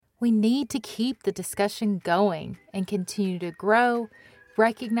We need to keep the discussion going and continue to grow,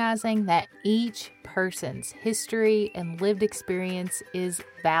 recognizing that each person's history and lived experience is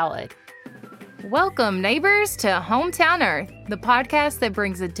valid. Welcome, neighbors, to Hometown Earth, the podcast that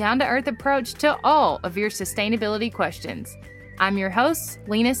brings a down-to-earth approach to all of your sustainability questions. I'm your host,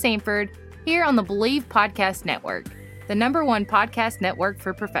 Lena Sanford, here on the Believe Podcast Network, the #1 podcast network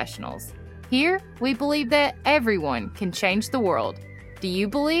for professionals. Here, we believe that everyone can change the world. Do you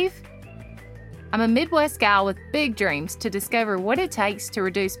believe? I'm a Midwest gal with big dreams to discover what it takes to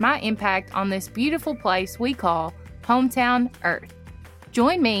reduce my impact on this beautiful place we call Hometown Earth.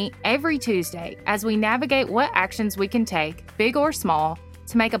 Join me every Tuesday as we navigate what actions we can take, big or small,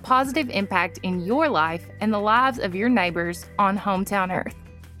 to make a positive impact in your life and the lives of your neighbors on Hometown Earth.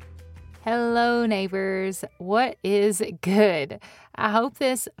 Hello, neighbors. What is good? I hope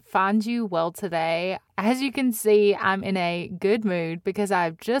this finds you well today. As you can see, I'm in a good mood because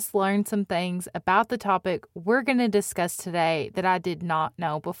I've just learned some things about the topic we're going to discuss today that I did not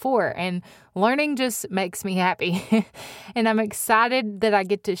know before. And learning just makes me happy. And I'm excited that I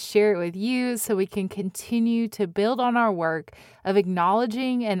get to share it with you so we can continue to build on our work of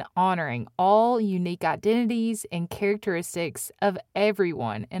acknowledging and honoring all unique identities and characteristics of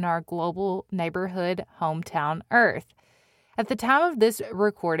everyone in our global neighborhood hometown Earth. At the time of this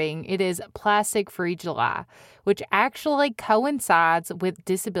recording, it is Plastic Free July, which actually coincides with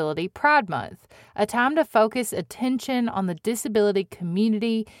Disability Pride Month, a time to focus attention on the disability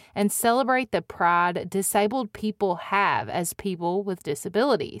community and celebrate the pride disabled people have as people with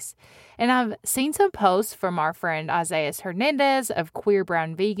disabilities. And I've seen some posts from our friend Isaiah Hernandez of Queer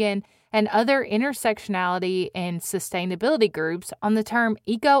Brown Vegan and other intersectionality and sustainability groups on the term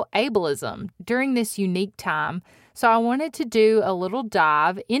eco-ableism during this unique time. So I wanted to do a little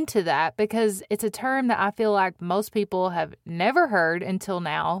dive into that because it's a term that I feel like most people have never heard until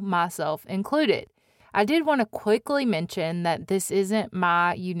now, myself included. I did want to quickly mention that this isn't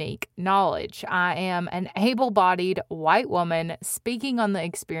my unique knowledge. I am an able-bodied white woman speaking on the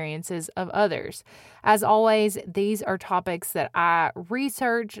experiences of others. As always, these are topics that I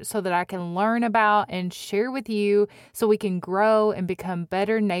research so that I can learn about and share with you so we can grow and become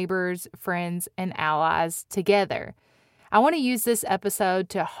better neighbors, friends, and allies together. I want to use this episode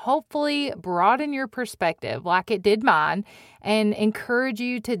to hopefully broaden your perspective like it did mine and encourage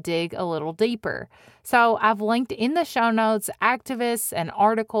you to dig a little deeper. So I've linked in the show notes activists and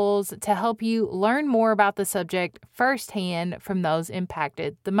articles to help you learn more about the subject firsthand from those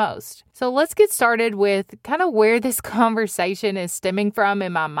impacted the most. So let's get started with kind of where this conversation is stemming from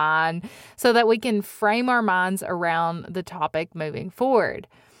in my mind so that we can frame our minds around the topic moving forward.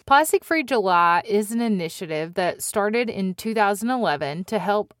 Plastic Free July is an initiative that started in 2011 to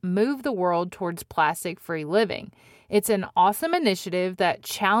help move the world towards plastic-free living. It's an awesome initiative that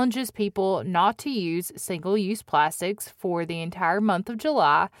challenges people not to use single-use plastics for the entire month of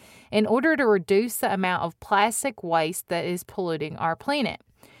July in order to reduce the amount of plastic waste that is polluting our planet.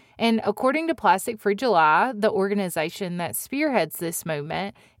 And according to Plastic Free July, the organization that spearheads this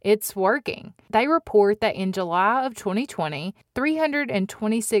movement, it's working. They report that in July of 2020,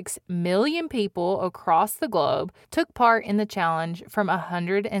 326 million people across the globe took part in the challenge from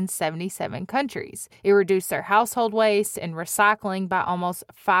 177 countries. It reduced their household waste and recycling by almost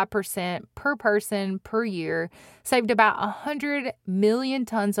 5% per person per year, saved about 100 million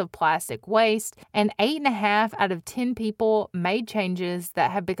tons of plastic waste, and 8.5 out of 10 people made changes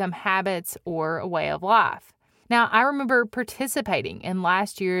that have become habits or a way of life. Now, I remember participating in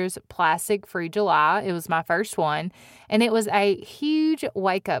last year's Plastic Free July. It was my first one, and it was a huge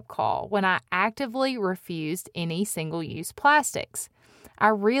wake-up call when I actively refused any single-use plastics. I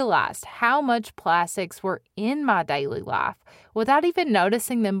realized how much plastics were in my daily life without even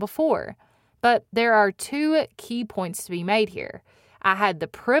noticing them before. But there are two key points to be made here. I had the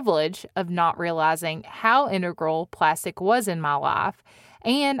privilege of not realizing how integral plastic was in my life,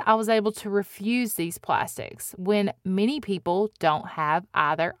 and I was able to refuse these plastics when many people don't have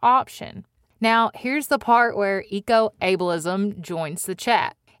either option. Now, here's the part where eco-ableism joins the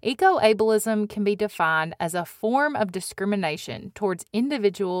chat. Eco-ableism can be defined as a form of discrimination towards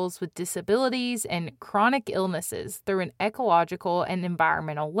individuals with disabilities and chronic illnesses through an ecological and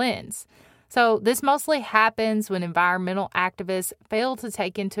environmental lens. So this mostly happens when environmental activists fail to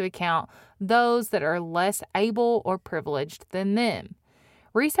take into account those that are less able or privileged than them.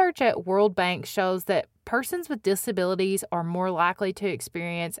 Research at World Bank shows that persons with disabilities are more likely to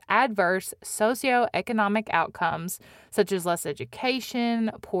experience adverse socioeconomic outcomes, such as less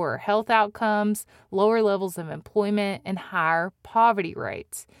education, poorer health outcomes, lower levels of employment, and higher poverty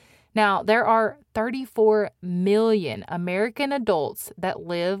rates. Now, there are 34 million American adults that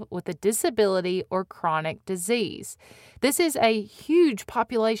live with a disability or chronic disease. This is a huge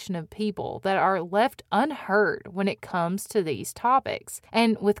population of people that are left unheard when it comes to these topics.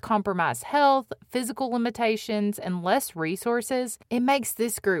 And with compromised health, physical limitations, and less resources, it makes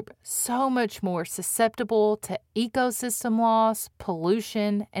this group so much more susceptible to ecosystem loss,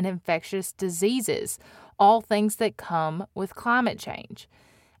 pollution, and infectious diseases, all things that come with climate change.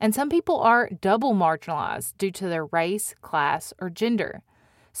 And some people are double marginalized due to their race, class, or gender.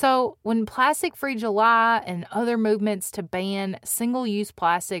 So when Plastic Free July and other movements to ban single-use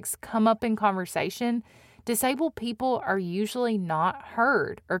plastics come up in conversation, disabled people are usually not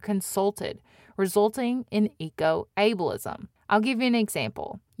heard or consulted, resulting in eco-ableism. I'll give you an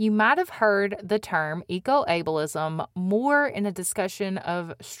example. You might have heard the term eco-ableism more in a discussion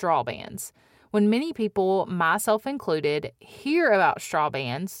of straw bans. When many people, myself included, hear about straw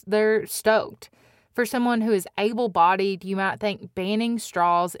bans, they're stoked. For someone who is able-bodied, you might think banning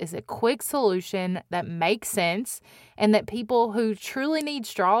straws is a quick solution that makes sense and that people who truly need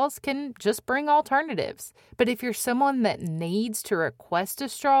straws can just bring alternatives. But if you're someone that needs to request a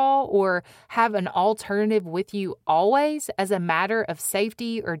straw or have an alternative with you always as a matter of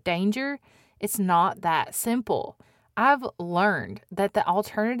safety or danger, it's not that simple. I've learned that the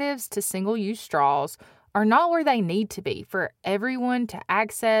alternatives to single-use straws are not where they need to be for everyone to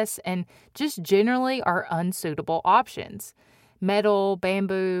access and just generally are unsuitable options. Metal,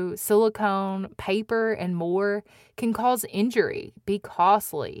 bamboo, silicone, paper, and more can cause injury, be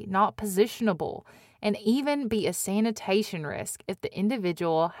costly, not positionable, and even be a sanitation risk if the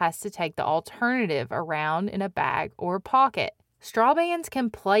individual has to take the alternative around in a bag or pocket. Straw bans can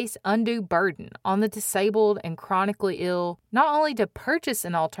place undue burden on the disabled and chronically ill, not only to purchase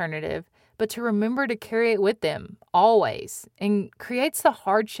an alternative, but to remember to carry it with them, always, and creates the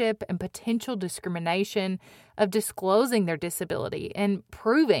hardship and potential discrimination of disclosing their disability and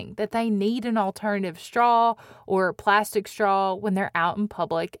proving that they need an alternative straw or plastic straw when they're out in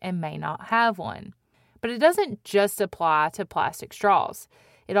public and may not have one. But it doesn't just apply to plastic straws.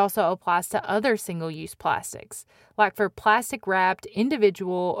 It also applies to other single-use plastics, like for plastic-wrapped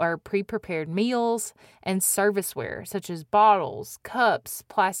individual or pre-prepared meals and serviceware, such as bottles, cups,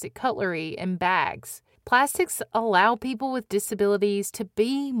 plastic cutlery, and bags. Plastics allow people with disabilities to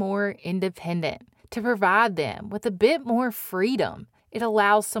be more independent, to provide them with a bit more freedom. It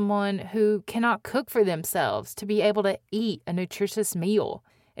allows someone who cannot cook for themselves to be able to eat a nutritious meal.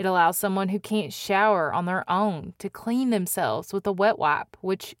 It allows someone who can't shower on their own to clean themselves with a wet wipe,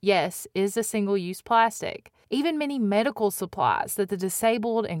 which, yes, is a single-use plastic. Even many medical supplies that the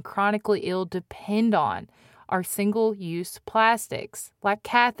disabled and chronically ill depend on are single-use plastics, like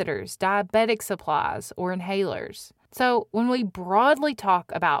catheters, diabetic supplies, or inhalers. So when we broadly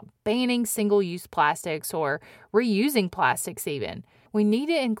talk about banning single-use plastics or reusing plastics even, we need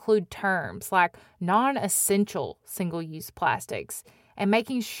to include terms like non-essential single-use plastics and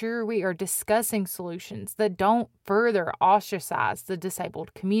making sure we are discussing solutions that don't further ostracize the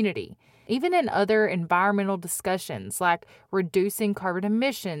disabled community. Even in other environmental discussions like reducing carbon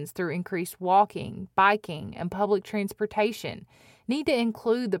emissions through increased walking, biking, and public transportation, need to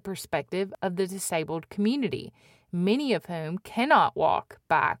include the perspective of the disabled community, many of whom cannot walk,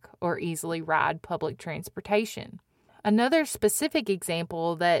 bike, or easily ride public transportation. Another specific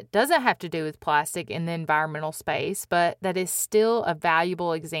example that doesn't have to do with plastic in the environmental space, but that is still a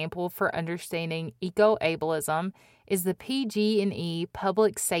valuable example for understanding eco-ableism is the PG&E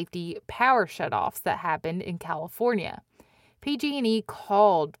public safety power shutoffs that happened in California. PG&E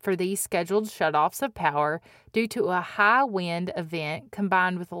called for these scheduled shutoffs of power due to a high wind event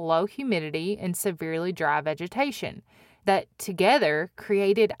combined with low humidity and severely dry vegetation that together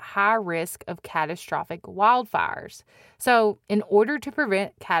created high risk of catastrophic wildfires. So, in order to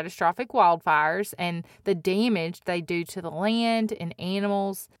prevent catastrophic wildfires and the damage they do to the land and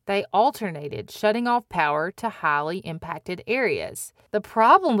animals, they alternated shutting off power to highly impacted areas. The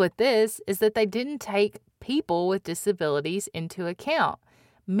problem with this is that they didn't take people with disabilities into account,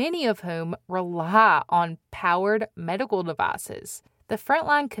 many of whom rely on powered medical devices. The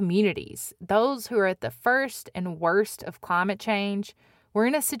frontline communities, those who are at the first and worst of climate change, were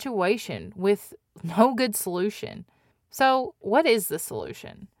in a situation with no good solution. So, what is the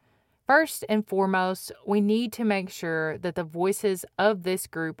solution? First and foremost, we need to make sure that the voices of this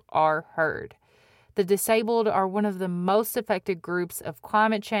group are heard. The disabled are one of the most affected groups of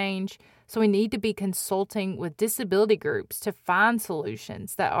climate change, so we need to be consulting with disability groups to find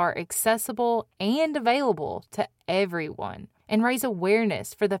solutions that are accessible and available to everyone, and raise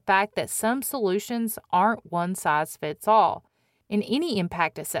awareness for the fact that some solutions aren't one size fits all. In any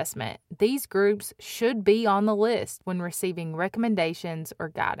impact assessment, these groups should be on the list when receiving recommendations or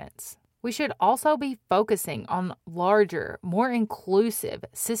guidance. We should also be focusing on larger, more inclusive,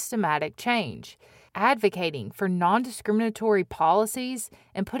 systematic change, advocating for non-discriminatory policies,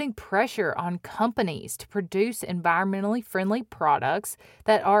 and putting pressure on companies to produce environmentally friendly products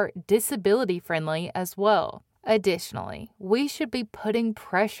that are disability-friendly as well. Additionally, we should be putting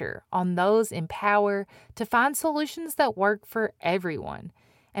pressure on those in power to find solutions that work for everyone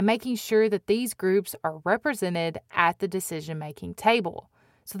and making sure that these groups are represented at the decision-making table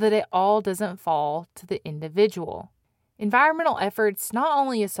so that it all doesn't fall to the individual. Environmental efforts not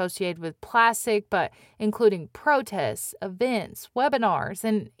only associated with plastic, but including protests, events, webinars,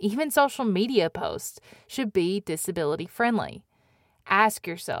 and even social media posts should be disability-friendly. Ask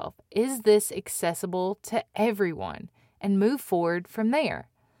yourself, is this accessible to everyone? And move forward from there.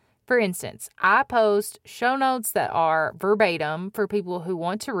 For instance, I post show notes that are verbatim for people who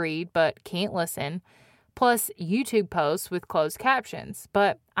want to read but can't listen, plus YouTube posts with closed captions,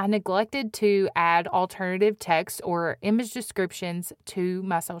 but I neglected to add alternative text or image descriptions to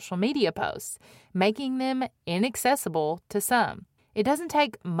my social media posts, making them inaccessible to some. It doesn't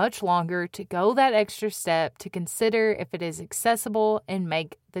take much longer to go that extra step to consider if it is accessible and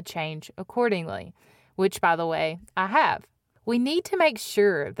make the change accordingly, which, by the way, I have. We need to make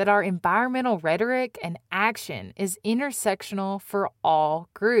sure that our environmental rhetoric and action is intersectional for all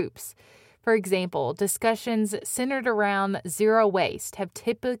groups. For example, discussions centered around zero waste have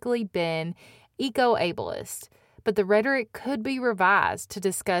typically been eco-ableist, but the rhetoric could be revised to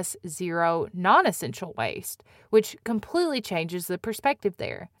discuss zero non-essential waste, which completely changes the perspective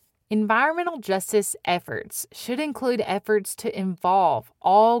there. Environmental justice efforts should include efforts to involve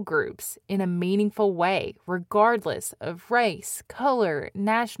all groups in a meaningful way, regardless of race, color,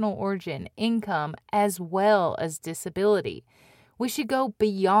 national origin, income, as well as disability. We should go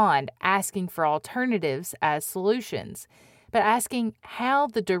beyond asking for alternatives as solutions, but asking how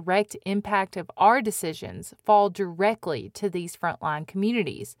the direct impact of our decisions fall directly to these frontline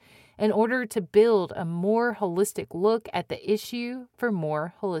communities in order to build a more holistic look at the issue for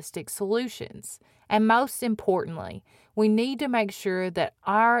more holistic solutions. And most importantly, we need to make sure that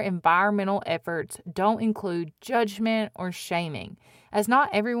our environmental efforts don't include judgment or shaming, as not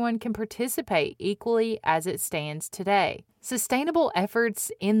everyone can participate equally as it stands today. Sustainable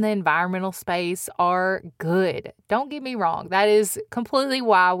efforts in the environmental space are good. Don't get me wrong. That is completely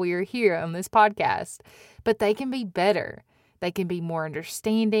why we are here on this podcast. But they can be better. They can be more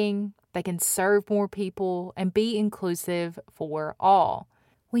understanding. They can serve more people and be inclusive for all.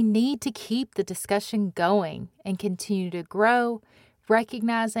 We need to keep the discussion going and continue to grow,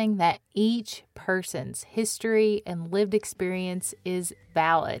 recognizing that each person's history and lived experience is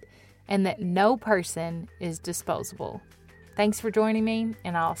valid and that no person is disposable. Thanks for joining me,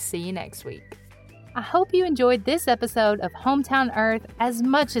 and I'll see you next week. I hope you enjoyed this episode of Hometown Earth as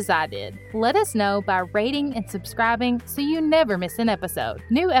much as I did. Let us know by rating and subscribing so you never miss an episode.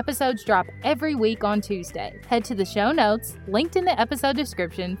 New episodes drop every week on Tuesday. Head to the show notes, linked in the episode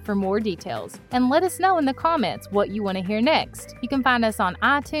description for more details, and let us know in the comments what you want to hear next. You can find us on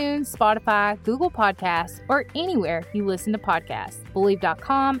iTunes, Spotify, Google Podcasts, or anywhere you listen to podcasts.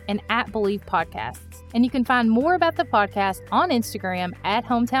 Believe.com and @Believe Podcasts. And you can find more about the podcast on Instagram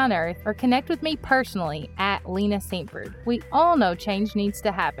 @Hometown Earth or connect with me personally @Lena Saintford. We all know change needs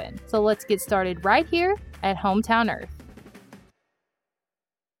to happen. So let's get started right here at Hometown Earth.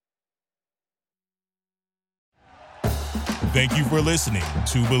 Thank you for listening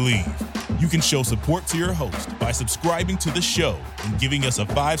to Believe. You can show support to your host by subscribing to the show and giving us a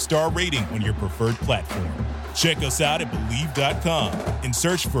 5-star rating on your preferred platform. Check us out at Believe.com and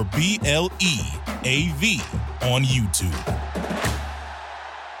search for BLEAV on YouTube.